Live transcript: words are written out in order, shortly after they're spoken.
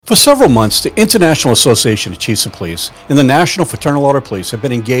For several months, the International Association of Chiefs of Police and the National Fraternal Order of Police have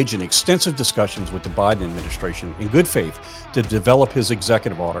been engaged in extensive discussions with the Biden administration in good faith to develop his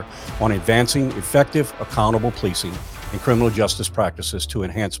executive order on advancing effective, accountable policing and criminal justice practices to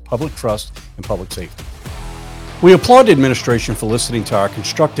enhance public trust and public safety. We applaud the administration for listening to our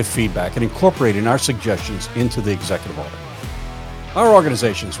constructive feedback and incorporating our suggestions into the executive order. Our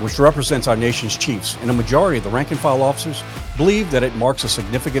organizations, which represents our nation's chiefs and a majority of the rank and file officers, believe that it marks a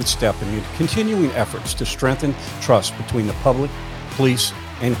significant step in the continuing efforts to strengthen trust between the public, police,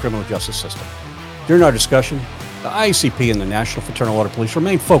 and criminal justice system. During our discussion, the IACP and the National Fraternal Order of Police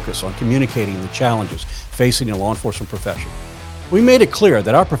remain focused on communicating the challenges facing the law enforcement profession. We made it clear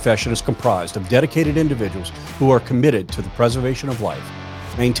that our profession is comprised of dedicated individuals who are committed to the preservation of life,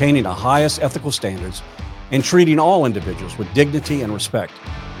 maintaining the highest ethical standards, and treating all individuals with dignity and respect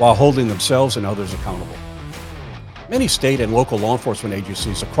while holding themselves and others accountable. Many state and local law enforcement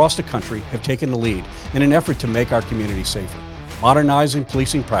agencies across the country have taken the lead in an effort to make our community safer, modernizing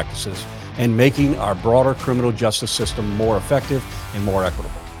policing practices and making our broader criminal justice system more effective and more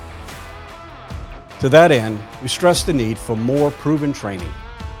equitable. To that end, we stress the need for more proven training,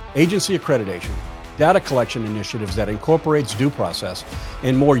 agency accreditation, data collection initiatives that incorporates due process,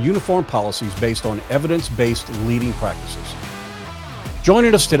 and more uniform policies based on evidence-based leading practices.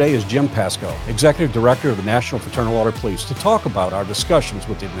 Joining us today is Jim Pasco, Executive Director of the National Fraternal Order of Police, to talk about our discussions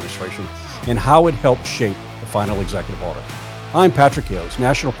with the administration and how it helped shape the final executive order. I'm Patrick Hales,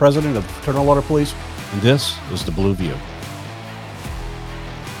 National President of the Fraternal Order of Police, and this is The Blue View.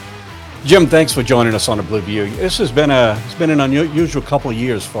 Jim, thanks for joining us on The Blue View. This has been an unusual couple of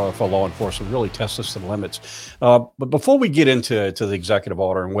years for law enforcement, really test us to the limits. But before we get into the executive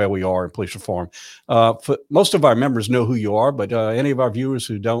order and where we are in police reform, for most of our members know who you are, but any of our viewers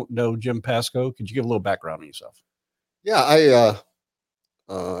who don't know Jim Pasco, could you give a little background on yourself? Yeah,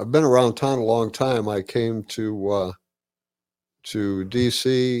 I've been around town a long time. I came to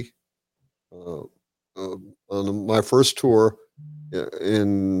DC on my first tour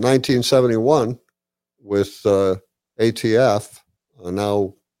in 1971 with ATF,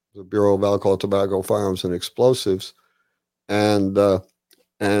 now the Bureau of Alcohol, Tobacco, Firearms, and Explosives, and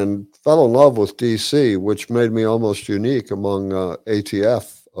fell in love with DC, which made me almost unique among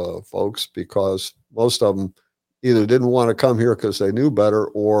ATF folks, because most of them either didn't want to come here because they knew better,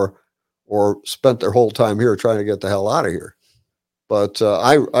 or spent their whole time here trying to get the hell out of here. But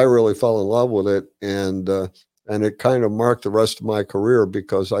I really fell in love with it, and it kind of marked the rest of my career,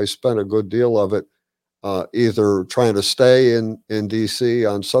 because I spent a good deal of it either trying to stay in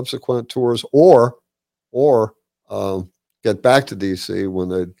DC on subsequent tours, or get back to DC when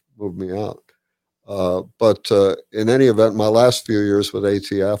they'd moved me out. But in any event, my last few years with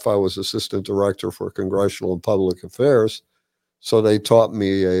ATF, I was Assistant Director for Congressional and Public Affairs. So they taught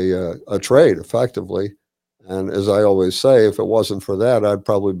me a trade, effectively. And as I always say, if it wasn't for that, I'd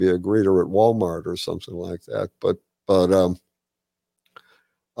probably be a greeter at Walmart or something like that. But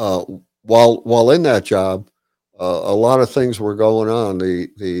while in that job, a lot of things were going on.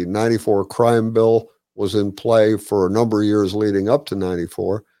 The 94 crime bill was in play for a number of years leading up to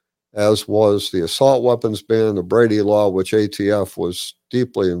 94, as was the assault weapons ban, the Brady Law, which ATF was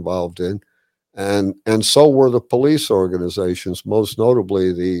deeply involved in, and so were the police organizations, most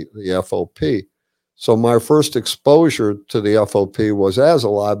notably the FOP. So my first exposure to the FOP was as a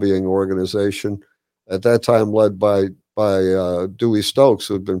lobbying organization, at that time led by Dewey Stokes,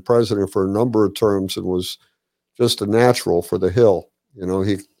 who had been president for a number of terms and was just a natural for the Hill. You know,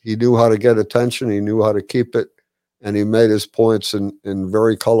 he knew how to get attention, he knew how to keep it, and he made his points in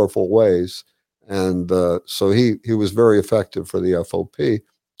very colorful ways. And so he was very effective for the FOP.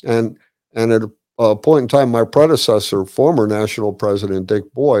 And at a point in time, my predecessor, former national president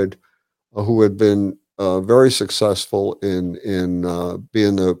Dick Boyd, who had been very successful in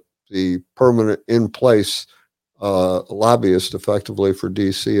being the permanent in place lobbyist, effectively, for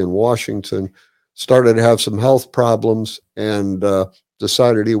DC and Washington, started to have some health problems, and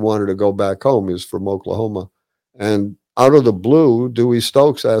decided he wanted to go back home. He was from Oklahoma. And out of the blue, Dewey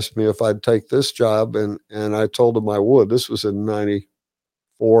Stokes asked me if I'd take this job, and I told him I would. This was in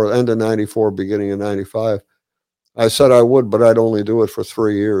 94, end of 94, beginning of 95. I said I would, but I'd only do it for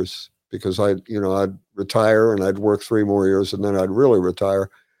 3 years, because I'd retire and I'd work 3 more years, and then I'd really retire.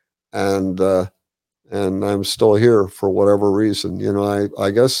 And I'm still here for whatever reason. You know,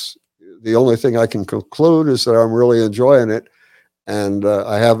 I guess the only thing I can conclude is that I'm really enjoying it, and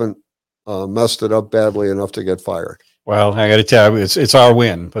I haven't messed it up badly enough to get fired. Well, I got to tell you, it's our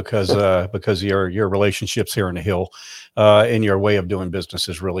win because your relationships here in the Hill and your way of doing business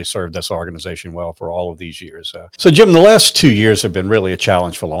has really served this organization well for all of these years. So, Jim, the last 2 years have been really a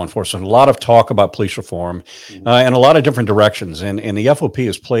challenge for law enforcement. A lot of talk about police reform and a lot of different directions, and the FOP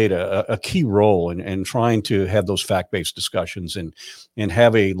has played a key role in trying to have those fact-based discussions and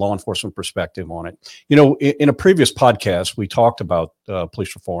have a law enforcement perspective on it. You know, in a previous podcast, we talked about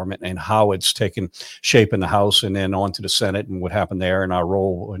police reform and how it's taken shape in the House and then on to the Senate and what happened there, and our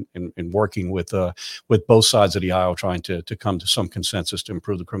role in working with both sides of the aisle trying to come to some consensus to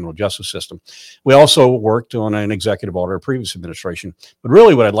improve the criminal justice system. We also worked on an executive order of previous administration. But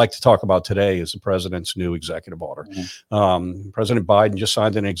really what I'd like to talk about today is the president's new executive order. President Biden just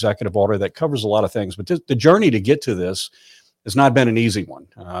signed an executive order that covers a lot of things, but the journey to get to this has not been an easy one.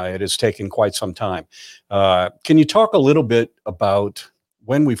 It has taken quite some time. Can you talk a little bit about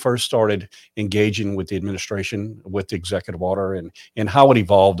when we first started engaging with the administration with the executive order and how it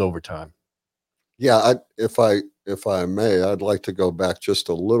evolved over time? Yeah, if I may, I'd like to go back just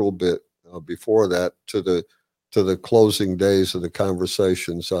a little bit before that to the closing days of the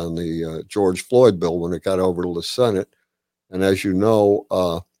conversations on the George Floyd bill when it got over to the Senate. And as you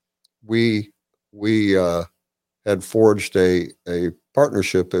know, we had forged a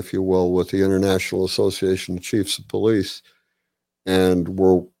partnership, if you will, with the International Association of Chiefs of Police, and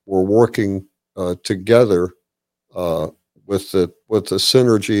we're working together uh, with the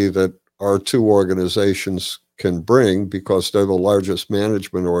synergy that our two organizations can bring, because they're the largest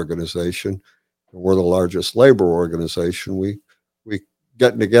management organization and we're the largest labor organization. We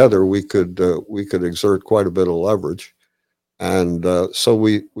getting together, we could exert quite a bit of leverage, and so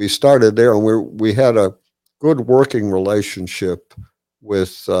we started there, and we had a good working relationship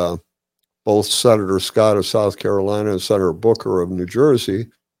with both Senator Scott of South Carolina and Senator Booker of New Jersey,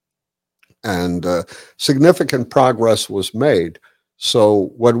 and significant progress was made.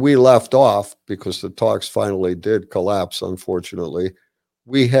 So when we left off, because the talks finally did collapse, unfortunately,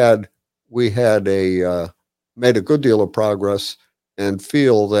 we had a made a good deal of progress, and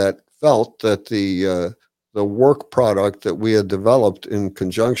felt that the work product that we had developed in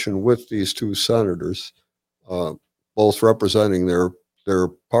conjunction with these two senators, uh, both representing their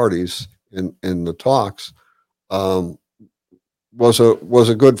parties in the talks, um, was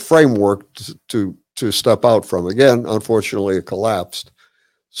a good framework to step out from. Again, unfortunately, it collapsed.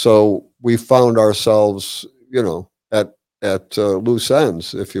 So we found ourselves, you know, at loose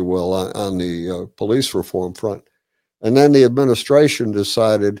ends, if you will, on the police reform front. And then the administration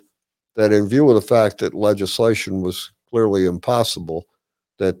decided that, in view of the fact that legislation was clearly impossible,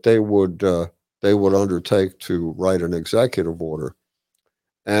 that they would undertake to write an executive order.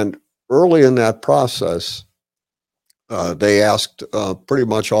 And early in that process, they asked pretty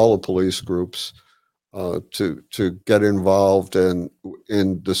much all the police groups to get involved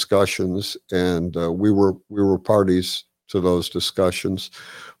in discussions, and we were parties to those discussions.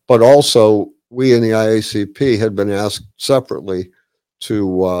 But also, we in the IACP had been asked separately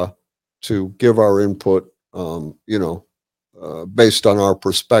to give our input, based on our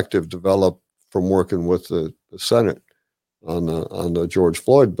perspective developed from working with the Senate on the George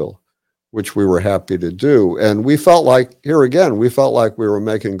Floyd bill, which we were happy to do. And we felt like, here again, we felt like we were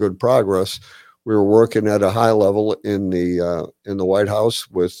making good progress. We were working at a high level in the White House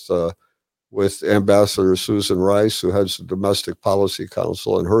with Ambassador Susan Rice, who heads the Domestic Policy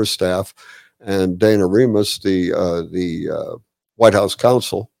Council, and her staff, and Dana Remus, the White House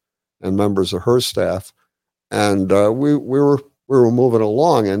counsel, and members of her staff. And we were moving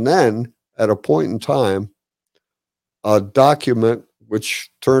along. And then at a point in time, a document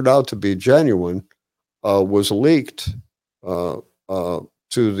which turned out to be genuine was leaked uh,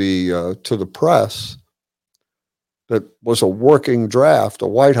 to the press. That was a working draft, a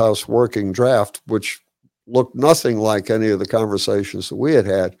White House working draft, which looked nothing like any of the conversations that we had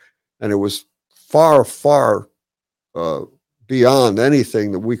had, and it was far, far uh, beyond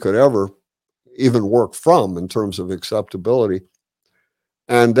anything that we could ever even work from in terms of acceptability,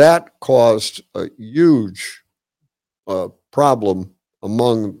 and that caused a huge problem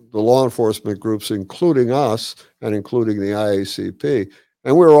among the law enforcement groups, including us and including the IACP,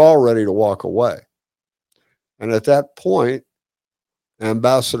 and we were all ready to walk away. And at that point,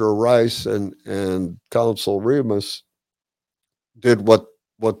 Ambassador Rice and Counsel Remus did what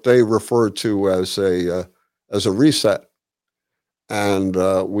they referred to as a reset, and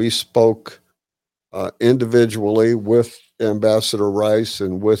we spoke individually with Ambassador Rice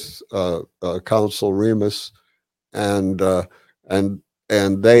and with Counsel Remus, and and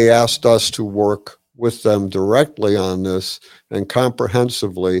and they asked us to work with them directly on this and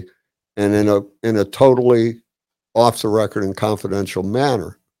comprehensively, and in a totally off the record and confidential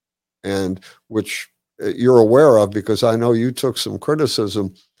manner, and which you're aware of because I know you took some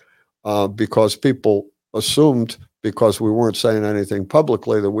criticism because people assumed because we weren't saying anything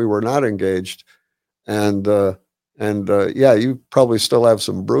publicly that we were not engaged, and yeah, you probably still have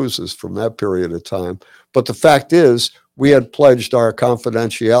some bruises from that period of time. But the fact is, we had pledged our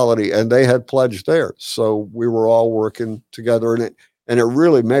confidentiality, and they had pledged theirs, so we were all working together, and it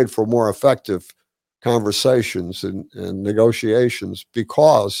really made for more effective conversations and negotiations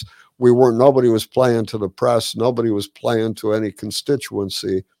because we weren't. Nobody was playing to the press. Nobody was playing to any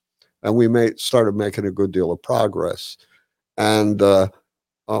constituency, and we started making a good deal of progress. And uh,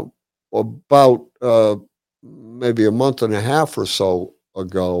 about maybe a month and a half or so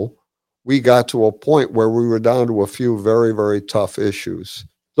ago, we got to a point where we were down to a few very, very tough issues.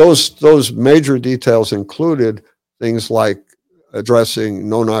 Those major details included things like addressing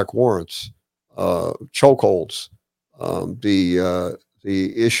no-knock warrants, chokeholds, the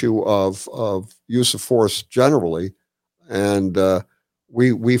issue of use of force generally, and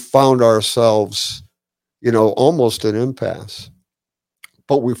we found ourselves, almost an impasse.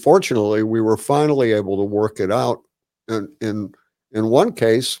 But we were finally able to work it out. And in one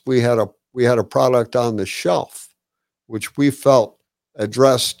case, we had a product on the shelf which we felt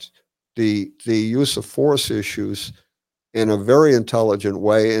addressed the use of force issues in a very intelligent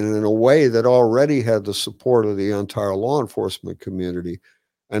way and in a way that already had the support of the entire law enforcement community.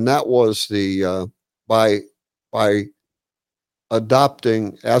 And that was by by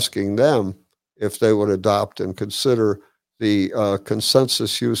asking them if they would adopt and consider the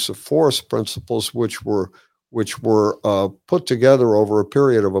consensus use of force principles, which were put together over a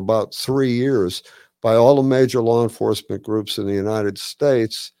period of about 3 years by all the major law enforcement groups in the United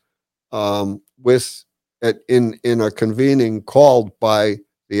States, with in a convening called by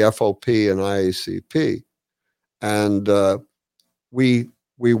the FOP and IACP, and we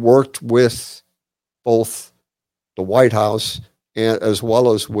we worked with both the White House and as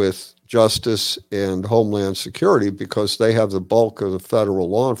well as with Justice and Homeland Security because they have the bulk of the federal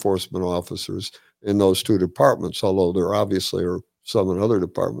law enforcement officers in those two departments, although there obviously are some in other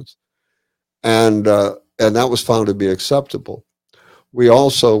departments. And that was found to be acceptable. We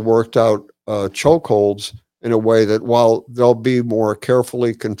also worked out chokeholds in a way that while they'll be more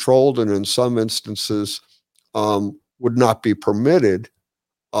carefully controlled and in some instances would not be permitted,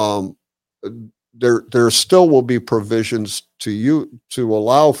 um, there still will be provisions to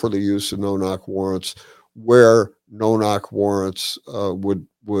allow for the use of no-knock warrants where no-knock warrants would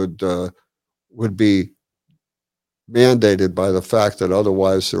be mandated by the fact that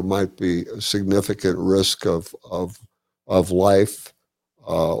otherwise there might be a significant risk of life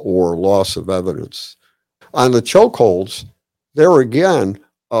or loss of evidence. On the chokeholds, there again,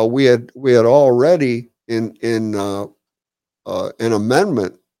 we had already in an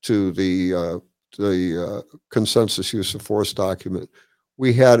amendment to the consensus use of force document,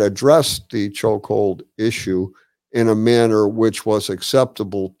 we had addressed the chokehold issue in a manner which was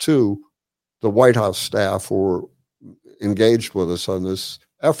acceptable to the White House staff who were engaged with us on this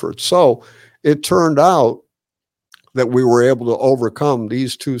effort. So it turned out that we were able to overcome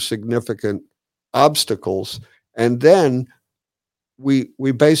these two significant obstacles, and then we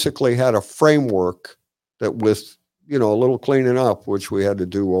basically had a framework that with a little cleaning up, which we had to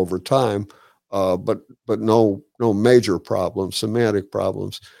do over time, but no major problems, semantic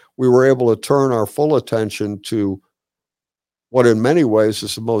problems. We were able to turn our full attention to what, in many ways,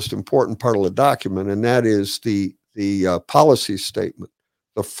 is the most important part of the document, and that is the policy statement,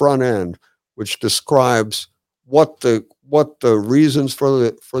 the front end, which describes what the reasons for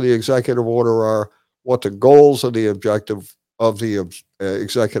the executive order are, what the goals of the objective of the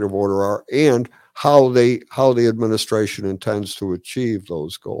executive order are, and how the administration intends to achieve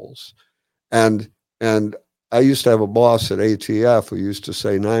those goals. And I used to have a boss at ATF who used to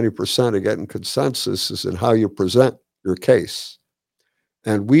say 90% of getting consensus is in how you present your case.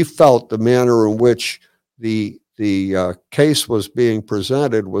 And we felt the manner in which the case was being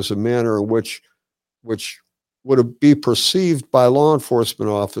presented was a manner in which would be perceived by law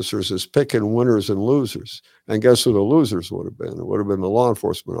enforcement officers as picking winners and losers. And guess who the losers would have been? It would have been the law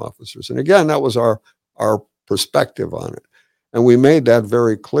enforcement officers. And again, that was our perspective on it. And we made that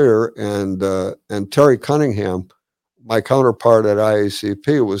very clear. And Terry Cunningham, my counterpart at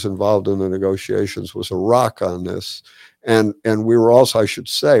IACP, was involved in the negotiations, was a rock on this. And we were also, I should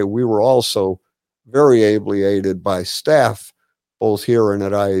say, we were also very ably aided by staff, both here and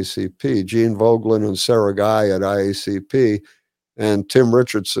at IACP. Gene Vogelin and Sarah Guy at IACP, and Tim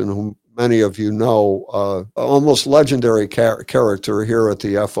Richardson, whom many of you know, almost legendary character here at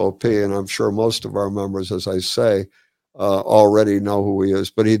the FOP, and I'm sure most of our members, as I say, already know who he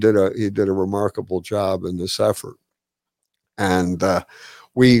is. But he did a remarkable job in this effort, and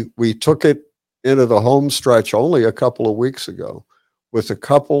we took it into the home stretch only a couple of weeks ago, with a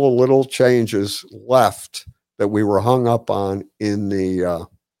couple of little changes left that we were hung up on in the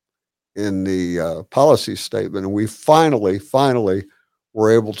policy statement, and we finally were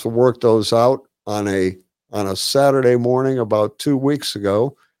able to work those out on a Saturday morning about 2 weeks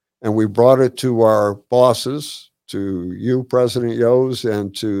ago, and we brought it to our bosses, to you, President Yos,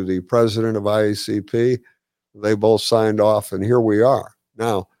 and to the president of IACP. They both signed off, and here we are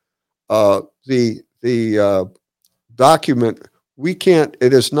now. The document, we can't.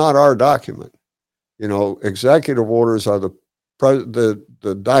 It is not our document. Executive orders are the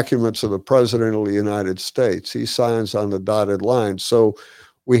documents of the President of the United States. He signs on the dotted line. So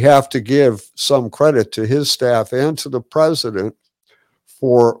we have to give some credit to his staff and to the President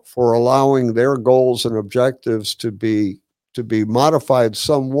for allowing their goals and objectives to be modified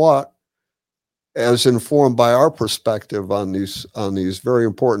somewhat, as informed by our perspective on these very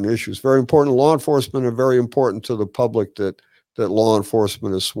important issues, very important to law enforcement, and very important to the public that law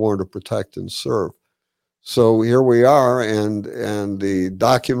enforcement is sworn to protect and serve. So here we are, and the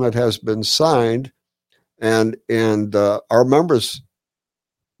document has been signed, and our members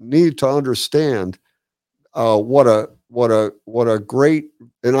need to understand what a great,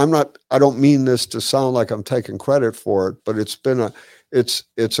 and I don't mean this to sound like I'm taking credit for it, but it's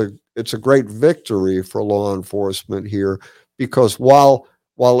a great victory for law enforcement here, because while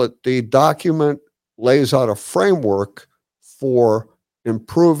the document lays out a framework for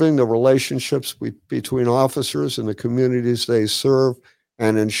improving the relationships between officers and the communities they serve,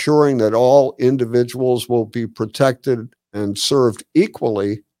 and ensuring that all individuals will be protected and served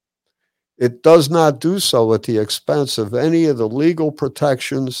equally, it does not do so at the expense of any of the legal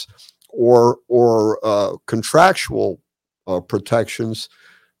protections or contractual protections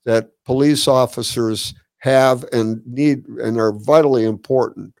that police officers have and need, and are vitally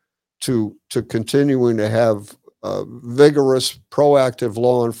important to continuing to have vigorous, proactive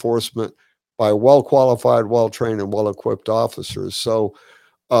law enforcement by well-qualified, well-trained, and well-equipped officers. So,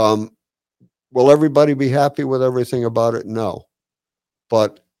 will everybody be happy with everything about it? No,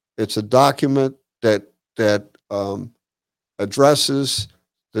 but it's a document that addresses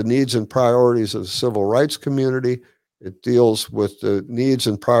the needs and priorities of the civil rights community. It deals with the needs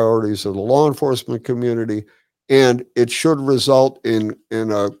and priorities of the law enforcement community, and it should result in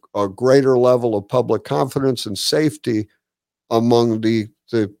a greater level of public confidence and safety among the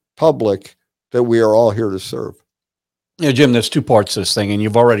public that we are all here to serve. Yeah, Jim, there's two parts to this thing, and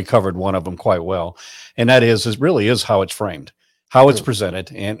you've already covered one of them quite well, and that is really is how it's framed, how it's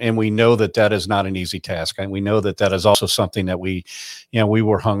presented, and we know that is not an easy task, and we know that is also something that we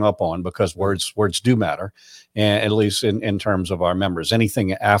were hung up on, because words do matter, and at least in terms of our members.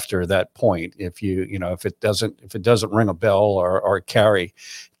 Anything after that point, if if it doesn't ring a bell or carry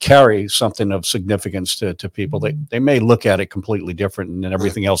something of significance to people, they may look at it completely different, and then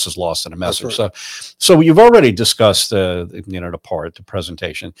everything else is lost in a message. Right. So you've already discussed the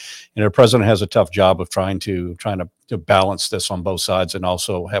presentation. The president has a tough job of trying to balance this on both sides, and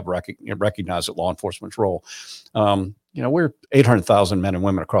also have recognize that law enforcement's role. We're 800,000 men and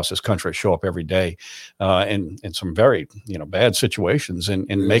women across this country show up every day in some very bad situations, and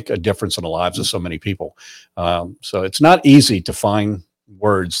make a difference in the lives of so many people. So it's not easy to find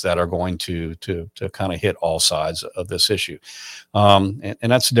words that are going to kind of hit all sides of this issue, and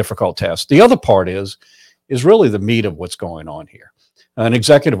that's a difficult task. The other part is really the meat of what's going on here. An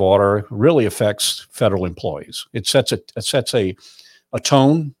executive order really affects federal employees. It sets a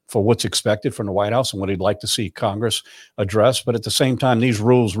tone for what's expected from the White House and what he'd like to see Congress address. But at the same time, these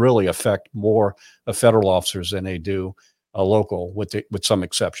rules really affect more of federal officers than they do local, with some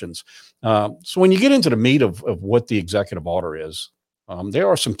exceptions. So when you get into the meat of what the executive order is, there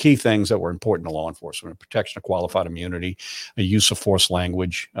are some key things that were important to law enforcement: protection of qualified immunity, a use of force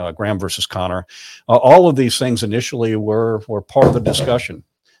language, Graham versus Connor. All of these things initially were part of the discussion.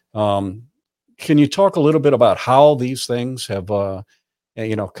 Can you talk a little bit about how these things have,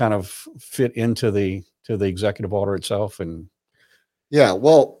 kind of fit into the executive order itself? And Yeah,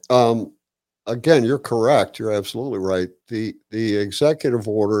 well, again, you're correct. You're absolutely right. The executive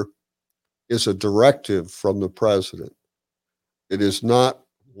order is a directive from the president. It is not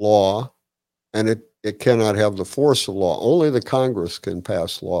law, and it cannot have the force of law. Only the Congress can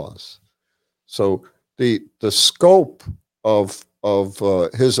pass laws. So the scope of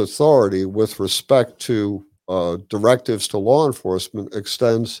his authority with respect to directives to law enforcement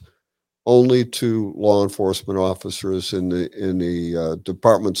extends only to law enforcement officers in the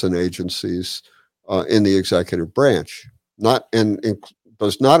departments and agencies in the executive branch. Not and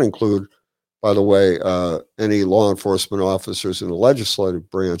does not include, by the way, any law enforcement officers in the legislative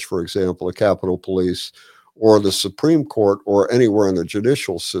branch, for example, the Capitol Police or the Supreme Court or anywhere in the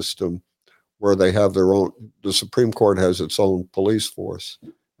judicial system where they have their own. The Supreme Court has its own police force,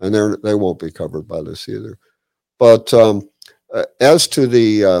 and they won't be covered by this either. But as to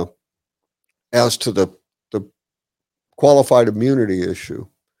the qualified immunity issue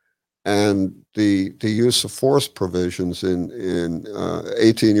and the use of force provisions in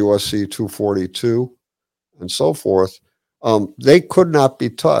 18 USC 242 and so forth, they could not be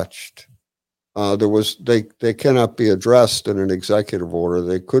touched. They cannot be addressed in an executive order.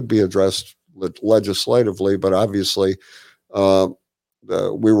 They could be addressed legislatively, but obviously uh,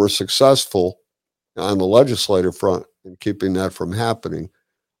 we were successful on the legislative front in keeping that from happening.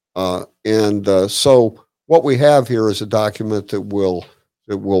 And so what we have here is a document that will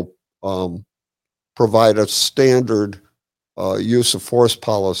provide a standard use of force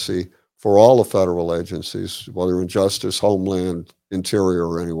policy for all the federal agencies, whether in Justice, Homeland, Interior,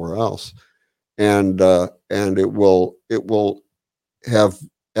 or anywhere else. And it will have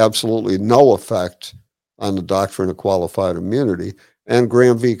absolutely no effect on the doctrine of qualified immunity. And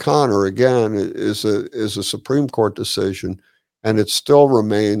Graham v. Connor again is a Supreme Court decision, and it still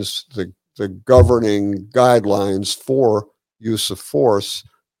remains the governing guidelines for use of force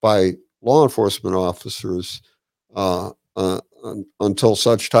by law enforcement officers until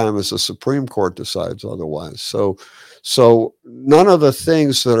such time as the Supreme Court decides otherwise. So none of the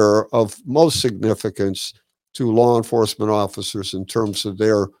things that are of most significance to law enforcement officers in terms of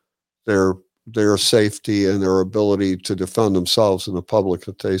their their safety and their ability to defend themselves and the public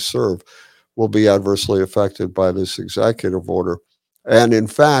that they serve will be adversely affected by this executive order. And in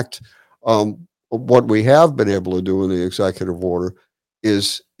fact, what we have been able to do in the executive order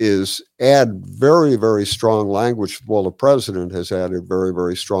is add very, very strong language. Well, the president has added very,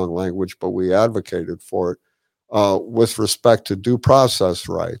 very strong language, but we advocated for it with respect to due process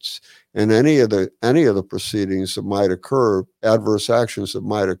rights and any of the proceedings that might occur, adverse actions that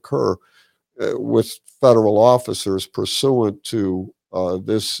might occur with federal officers pursuant to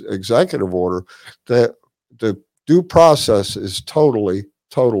this executive order. That the due process is totally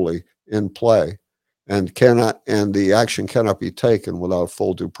in play, and the action cannot be taken without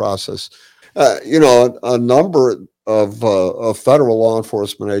full due process. A number of federal law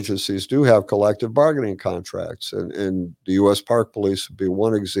enforcement agencies do have collective bargaining contracts, and the U.S. Park Police would be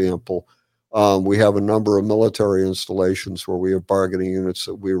one example. We have a number of military installations where we have bargaining units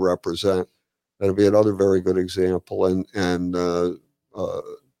that we represent. That'd be another very good example. And in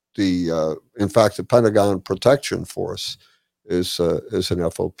fact, the Pentagon Protection Force is an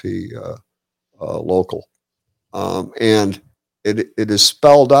FOP local, and it is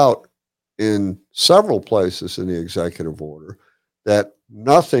spelled out in several places in the executive order that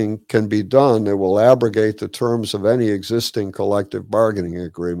nothing can be done that will abrogate the terms of any existing collective bargaining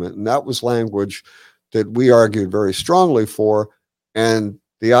agreement. And that was language that we argued very strongly for. And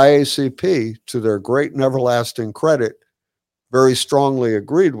the IACP, to their great and everlasting credit, very strongly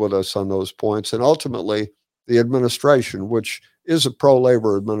agreed with us on those points. And ultimately, the administration, which is a pro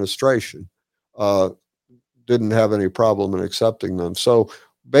labor administration, uh, didn't have any problem in accepting them. So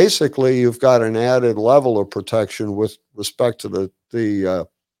basically, you've got an added level of protection with respect to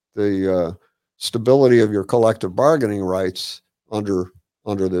the stability of your collective bargaining rights under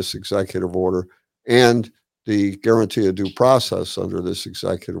this executive order, and the guarantee of due process under this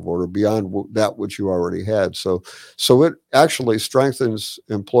executive order beyond that which you already had. So it actually strengthens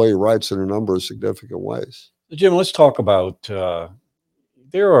employee rights in a number of significant ways. Jim, let's talk about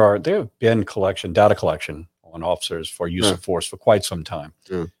there have been data collection on officers for use Yeah, of force for quite some time.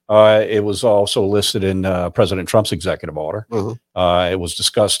 yeah, It was also listed in President Trump's executive order. uh-huh, It was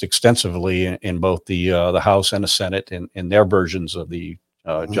discussed extensively in both the House and the Senate in their versions of the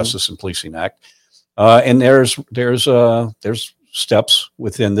uh-huh. Justice and Policing Act. And there's steps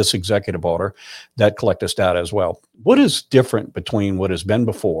within this executive order that collect this data as well. What is different between what has been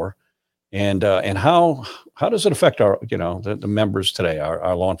before, and how does it affect our the members today,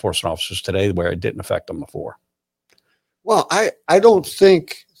 our law enforcement officers today, where it didn't affect them before? Well, I don't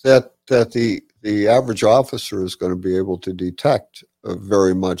think that the average officer is going to be able to detect a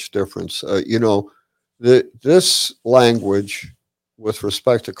very much difference. This language with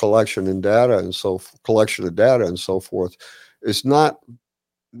respect to collection of data and so forth is not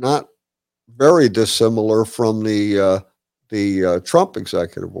very dissimilar from the Trump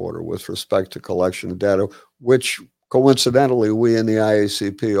executive order with respect to collection of data, which coincidentally, we in the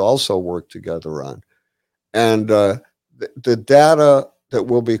IACP also work together on. And the data that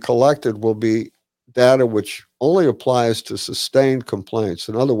will be collected will be data which only applies to sustained complaints.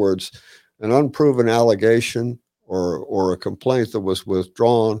 In other words, an unproven allegation or a complaint that was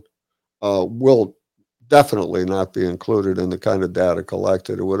withdrawn will definitely not be included in the kind of data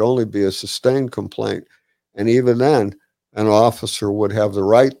collected. It would only be a sustained complaint. And even then, an officer would have the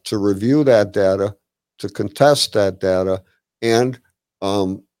right to review that data, to contest that data, and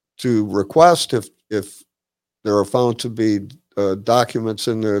to request if there are found to be documents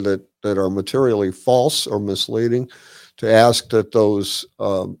in there that are materially false or misleading, to ask that those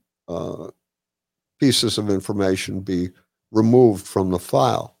pieces of information be removed from the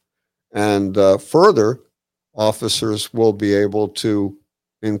file. And further, officers will be able to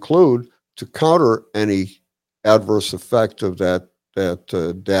include, to counter any adverse effect of that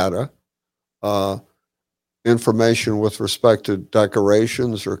data, information with respect to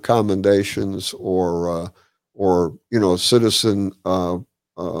decorations or commendations or citizen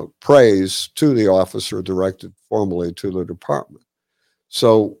praise to the officer directed formally to the department.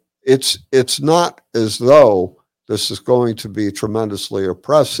 So it's not as though this is going to be tremendously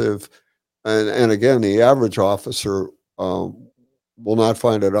oppressive. And again, the average officer will not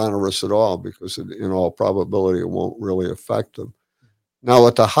find it onerous at all, because in all probability it won't really affect them. Now,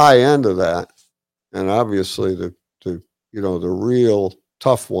 at the high end of that, and obviously the real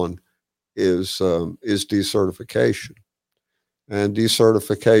tough one is decertification. And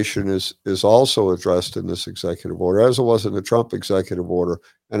decertification is also addressed in this executive order, as it was in the Trump executive order,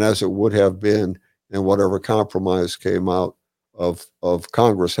 and as it would have been in whatever compromise came out of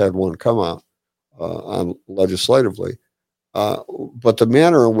Congress, had one come out on legislatively. But the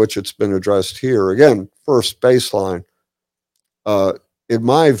manner in which it's been addressed here, again, first baseline, in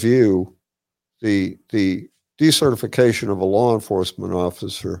my view, the decertification of a law enforcement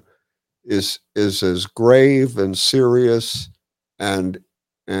officer is as grave and serious and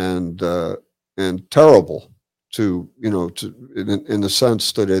terrible to in the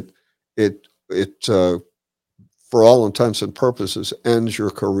sense that it for all intents and purposes ends your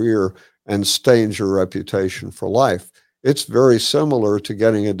career and stains your reputation for life. It's very similar to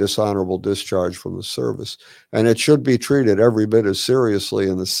getting a dishonorable discharge from the service, and it should be treated every bit as seriously,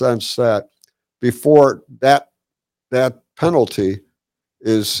 in the sense that before that penalty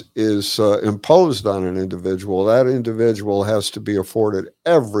is imposed on an individual, that individual has to be afforded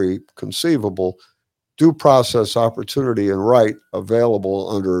every conceivable due process opportunity and right available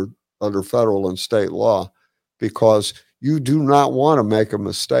under federal and state law, because you do not want to make a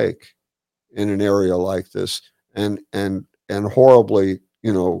mistake in an area like this and horribly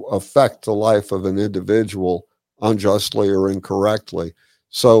affect the life of an individual unjustly or incorrectly.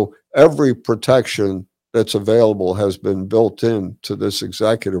 So every protection that's available has been built into this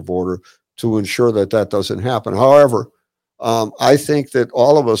executive order to ensure that that doesn't happen. However, I think that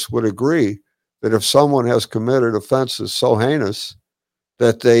all of us would agree that if someone has committed offenses so heinous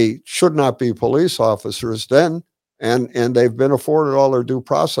that they should not be police officers, then and they've been afforded all their due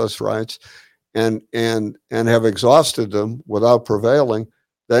process rights and have exhausted them without prevailing,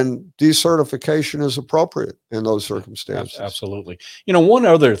 then decertification is appropriate in those circumstances. Absolutely. One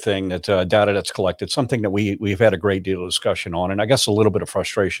other thing that data that's collected, something that we've had a great deal of discussion on, and I guess a little bit of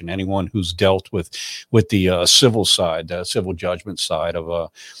frustration. Anyone who's dealt with the civil side, the civil judgment side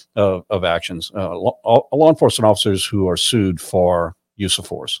of actions, law enforcement officers who are sued for use of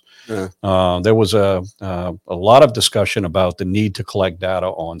force. Yeah. There was a lot of discussion about the need to collect data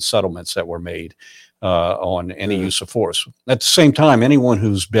on settlements that were made on any use of force. At the same time, anyone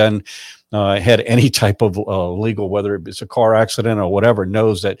who's been had any type of legal, whether it's a car accident or whatever,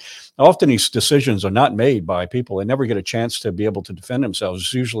 knows that often these decisions are not made by people. They never get a chance to be able to defend themselves.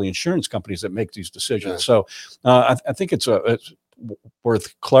 It's usually insurance companies that make these decisions. Yeah. So I think it's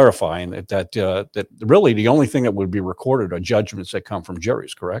worth clarifying that really the only thing that would be recorded are judgments that come from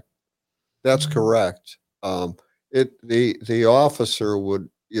juries, correct? That's correct. The officer would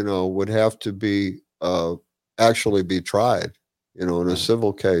have to be actually be tried, in a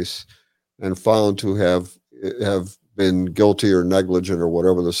civil case, and found to have been guilty or negligent or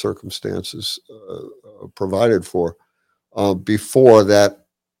whatever the circumstances provided for before that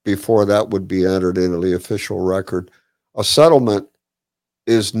would be entered into the official record. A settlement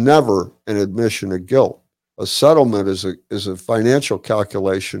is never an admission of guilt. A settlement is a financial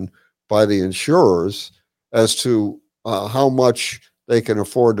calculation by the insurers as to how much they can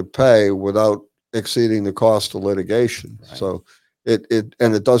afford to pay without exceeding the cost of litigation. Right. So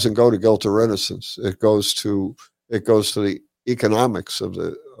it doesn't go to guilt or innocence. It goes to the economics of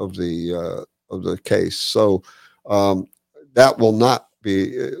the case. So Um, that will not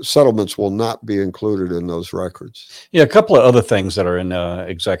be settlements will not be included in those records. Yeah, a couple of other things that are in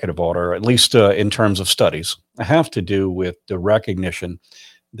executive order, at least in terms of studies, have to do with the recognition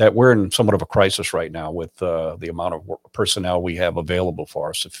that we're in somewhat of a crisis right now with the amount of personnel we have available for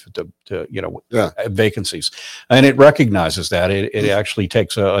us to Yeah. vacancies, and it recognizes that it actually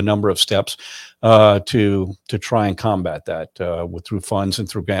takes a number of steps to try and combat that through funds and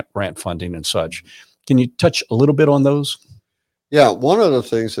through grant funding and such. Can you touch a little bit on those? Yeah, one of the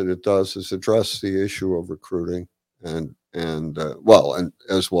things that it does is address the issue of recruiting and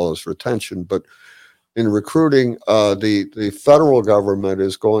as well as retention. But in recruiting, the federal government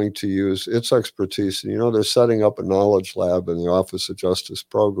is going to use its expertise. And, they're setting up a knowledge lab in the Office of Justice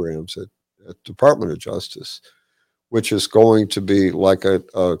Programs at Department of Justice, which is going to be like a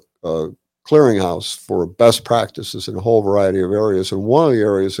clearinghouse for best practices in a whole variety of areas. And one of the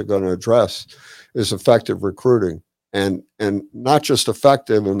areas they're going to address is effective recruiting, and not just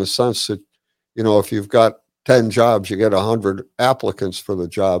effective in the sense that, if you've got 10 jobs, you get 100 applicants for the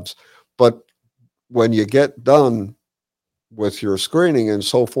jobs, but when you get done with your screening and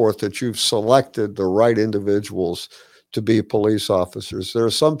so forth, that you've selected the right individuals to be police officers. There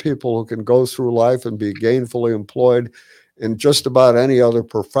are some people who can go through life and be gainfully employed in just about any other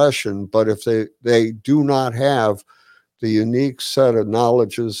profession, but if they do not have the unique set of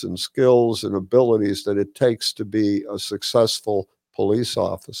knowledges and skills and abilities that it takes to be a successful police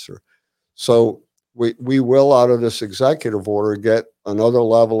officer. So we will, out of this executive order, get another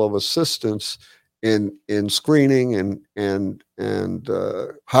level of assistance in screening and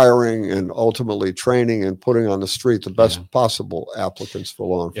hiring and ultimately training and putting on the street the best possible applicants for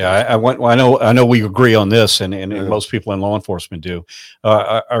law enforcement. Yeah, I know we agree on this, and most people in law enforcement do.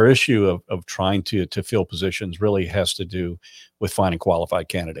 Our issue of trying to fill positions really has to do with finding qualified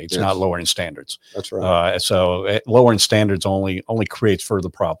candidates, not lowering standards. That's right. Lowering standards only creates further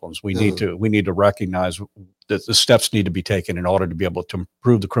problems. We need to recognize that the steps need to be taken in order to be able to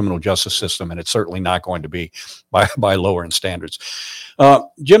improve the criminal justice system, and it's certainly not going to be by lowering standards.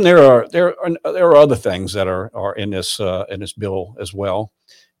 Jim, there are other things that are in this bill as well,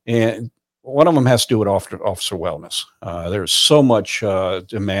 and one of them has to do with officer wellness. There's so much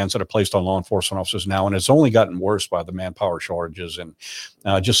demands that are placed on law enforcement officers now, and it's only gotten worse by the manpower shortages and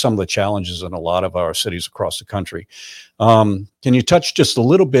just some of the challenges in a lot of our cities across the country. Can you touch just a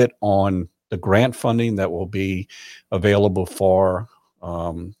little bit on the grant funding that will be available for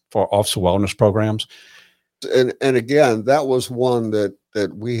officer wellness programs? And again, that was one that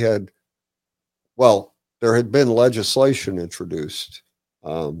we had. Well, there had been legislation introduced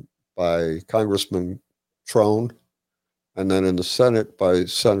by Congressman Trone, and then in the Senate by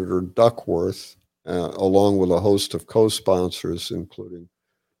Senator Duckworth, along with a host of co-sponsors, including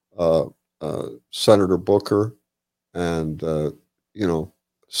Senator Booker and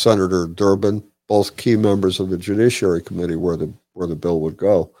Senator Durbin, both key members of the Judiciary Committee, where the bill would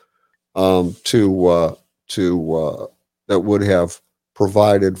go, that would have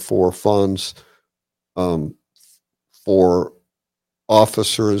provided for funds for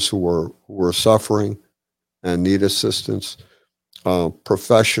officers who were suffering and need assistance,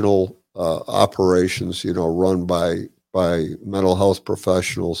 professional operations, run by mental health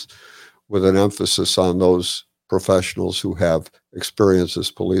professionals, with an emphasis on those professionals who have experience as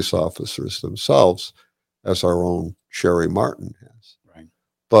police officers themselves, as our own Sherry Martin has. Right.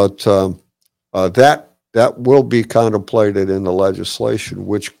 But that will be contemplated in the legislation,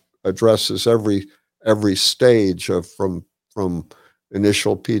 which addresses every stage of from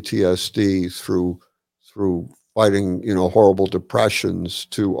initial PTSD through fighting horrible depressions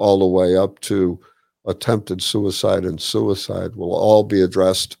to all the way up to attempted suicide and suicide, will all be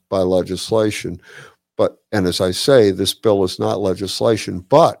addressed by legislation. And as I say, this bill is not legislation,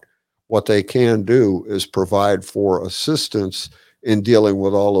 but what they can do is provide for assistance in dealing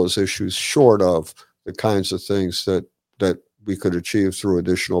with all those issues, short of the kinds of things that we could achieve through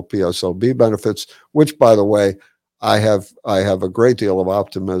additional PSLB benefits, which, by the way, I have a great deal of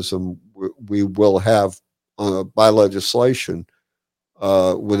optimism we will have by legislation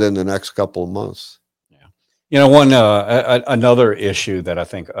within the next couple of months. Another issue that I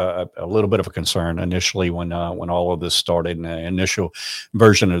think a little bit of a concern initially when all of this started and the initial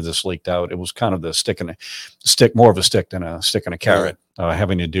version of this leaked out, it was kind of more of a stick than a carrot,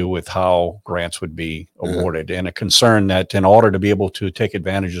 having to do with how grants would be awarded, and a concern that in order to be able to take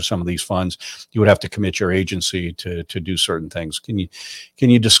advantage of some of these funds, you would have to commit your agency to do certain things. Can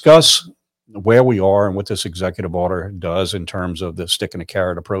you discuss where we are and what this executive order does in terms of the stick and a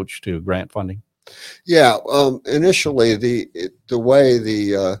carrot approach to grant funding? Yeah, initially the way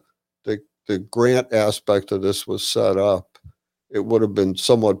the the grant aspect of this was set up, it would have been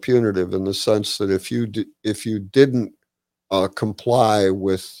somewhat punitive in the sense that if you didn't comply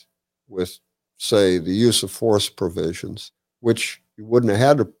with say the use of force provisions, which you wouldn't have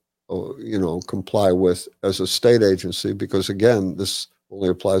had to comply with as a state agency, because again, this only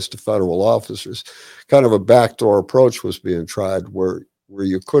applies to federal officers. Kind of a backdoor approach was being tried where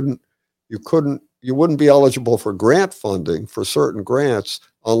you wouldn't be eligible for grant funding for certain grants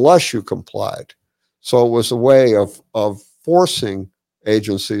unless you complied. So it was a way of forcing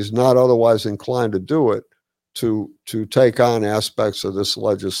agencies not otherwise inclined to do it to take on aspects of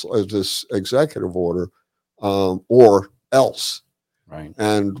this executive order, or else. Right.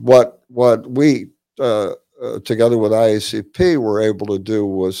 And what we together with IACP were able to do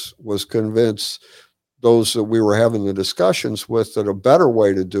was convince those that we were having the discussions with that a better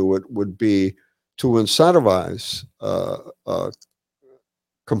way to do it would be to incentivize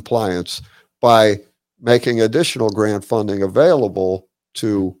compliance by making additional grant funding available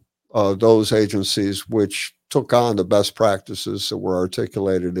to those agencies which took on the best practices that were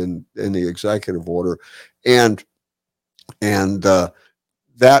articulated in the executive order, and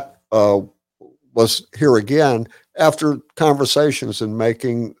that was here again after conversations and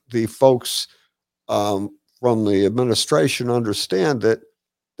making the folks from the administration understand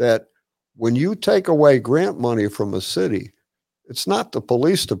that when you take away grant money from a city, it's not the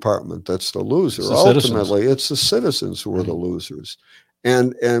police department that's the loser. Ultimately, it's the citizens who are the losers.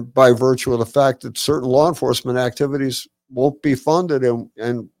 And by virtue of the fact that certain law enforcement activities won't be funded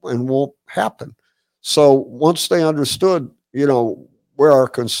and won't happen. So once they understood, where our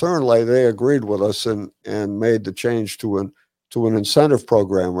concern lay, they agreed with us and made the change to an incentive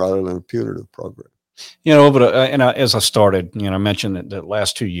program rather than a punitive program. As I started, I mentioned that the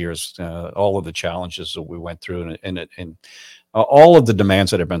last 2 years, all of the challenges that we went through, and all of the demands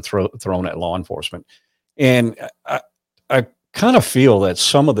that have been thrown at law enforcement, and I kind of feel that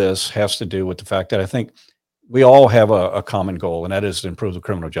some of this has to do with the fact that I think we all have a common goal, and that is to improve the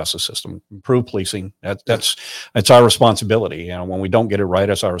criminal justice system, improve policing. That's our responsibility. When we don't get it right,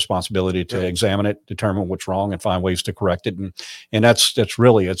 it's our responsibility to examine it, determine what's wrong, and find ways to correct it. And that's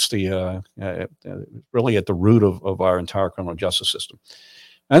really really at the root of our entire criminal justice system.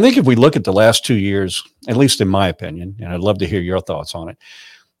 I think if we look at the last 2 years, at least in my opinion, and I'd love to hear your thoughts on it.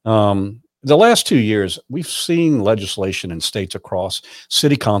 The last 2 years, we've seen legislation in states across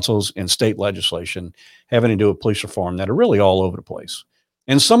city councils and state legislation having to do with police reform that are really all over the place.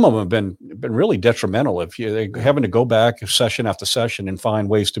 And some of them have been really detrimental. If they're having to go back session after session and find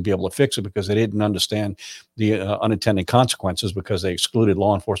ways to be able to fix it because they didn't understand the unintended consequences because they excluded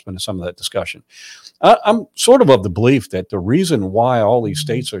law enforcement in some of that discussion. I'm sort of the belief that the reason why all these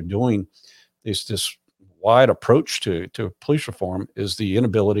states are doing this wide approach to police reform is the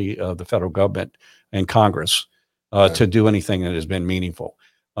inability of the federal government and Congress to do anything that has been meaningful.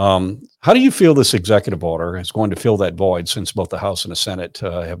 How do you feel this executive order is going to fill that void since both the House and the Senate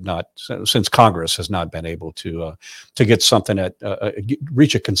since Congress has not been able to get something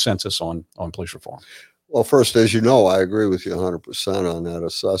reach a consensus on police reform? Well, first, as you know, I agree with you 100% on that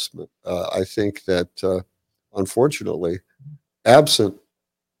assessment. I think that unfortunately, absent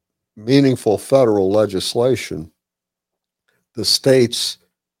meaningful federal legislation, the states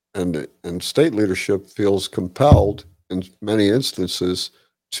and state leadership feels compelled in many instances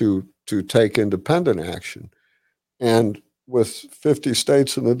to take independent action. And with 50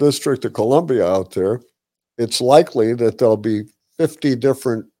 states in the District of Columbia out there, it's likely that there'll be 50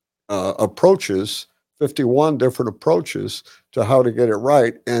 different approaches, 51 different approaches to how to get it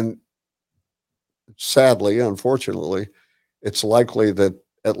right. And sadly, unfortunately, it's likely that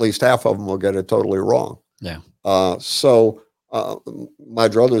at least half of them will get it totally wrong. Yeah. So my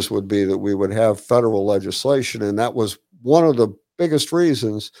druthers would be that we would have federal legislation, and that was one of the biggest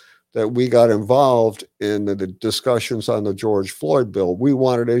reasons that we got involved in the discussions on the George Floyd bill. We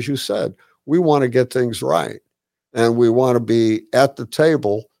wanted, as you said, we want to get things right, and we want to be at the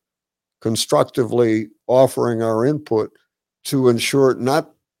table constructively offering our input to ensure, not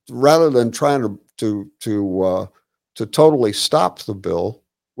rather than trying to totally stop the bill,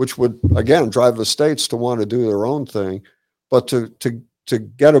 which would again drive the states to want to do their own thing, but to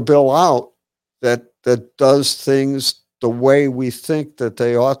get a bill out that does things the way we think that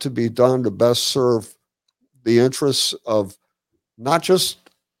they ought to be done to best serve the interests of not just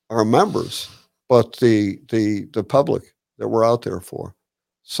our members, but the public that we're out there for.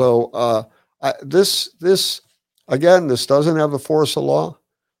 So this doesn't have the force of law,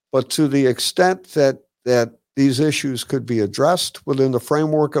 but to the extent that these issues could be addressed within the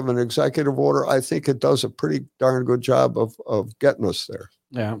framework of an executive order, I think it does a pretty darn good job of getting us there.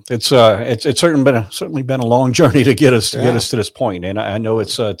 Yeah, it's certainly been a long journey to get us Yeah, to this point, and I know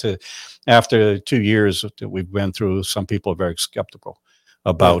it's to after 2 years that we've been through. Some people are very skeptical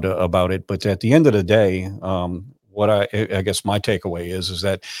yeah, about it, but at the end of the day, what I guess my takeaway is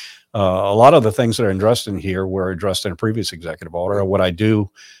that a lot of the things that are addressed in here were addressed in a previous executive order. right, What I do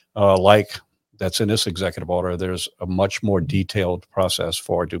like that's in this executive order, there's a much more detailed process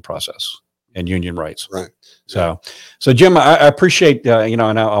for due process and union rights. right. Yeah, So, so Jim, I appreciate and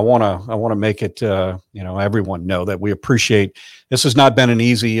I want to make it everyone know that we appreciate. This has not been an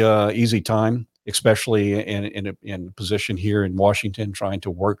easy time, especially in a position here in Washington, trying to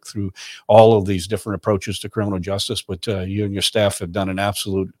work through all of these different approaches to criminal justice. But you and your staff have done an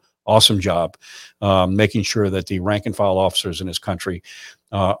absolute awesome job making sure that the rank and file officers in this country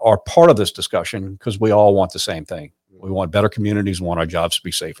are part of this discussion, because we all want the same thing. We want better communities, we want our jobs to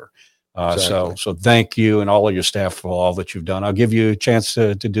be safer. exactly. So thank you and all of your staff for all that you've done. I'll give you a chance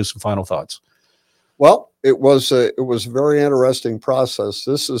to do some final thoughts. Well, it was a very interesting process.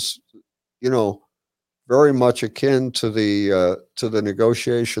 This is, you know, very much akin to the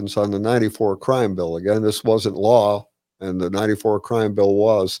negotiations on the '94 crime bill. Again, this wasn't law, and the '94 crime bill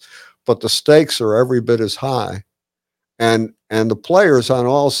was, but the stakes are every bit as high, and the players on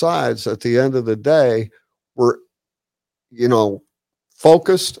all sides at the end of the day were, you know,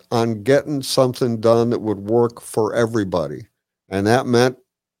 focused on getting something done that would work for everybody, and that meant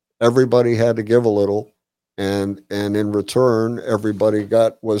everybody had to give a little, and in return, everybody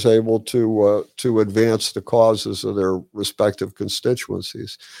was able to advance the causes of their respective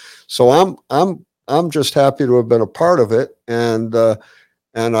constituencies. So I'm just happy to have been a part of it, and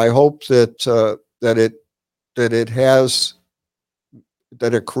I hope that it has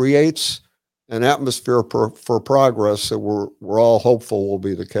that it creates an atmosphere for progress that we're all hopeful will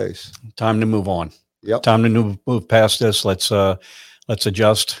be the case. Time to move on. Yep, Time to move past this. Let's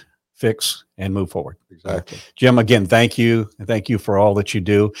adjust, fix, and move forward. exactly. Jim, again, thank you. Thank you for all that you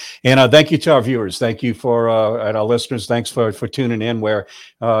do. And thank you to our viewers. Thank you and our listeners. Thanks for tuning in to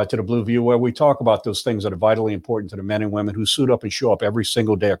the Blue View, where we talk about those things that are vitally important to the men and women who suit up and show up every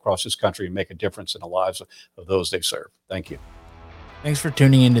single day across this country and make a difference in the lives of those they serve. Thank you. Thanks for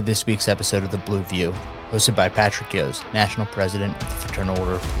tuning into this week's episode of The Blue View, hosted by Patrick Yos, National President of the Fraternal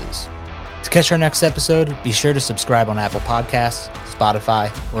Order of Police. To catch our next episode, be sure to subscribe on Apple Podcasts,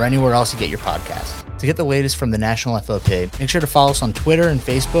 Spotify, or anywhere else you get your podcasts. To get the latest from the National FOP, make sure to follow us on Twitter and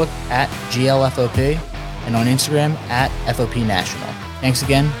Facebook at GLFOP and on Instagram at FOP National. Thanks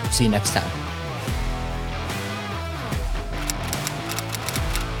again. See you next time.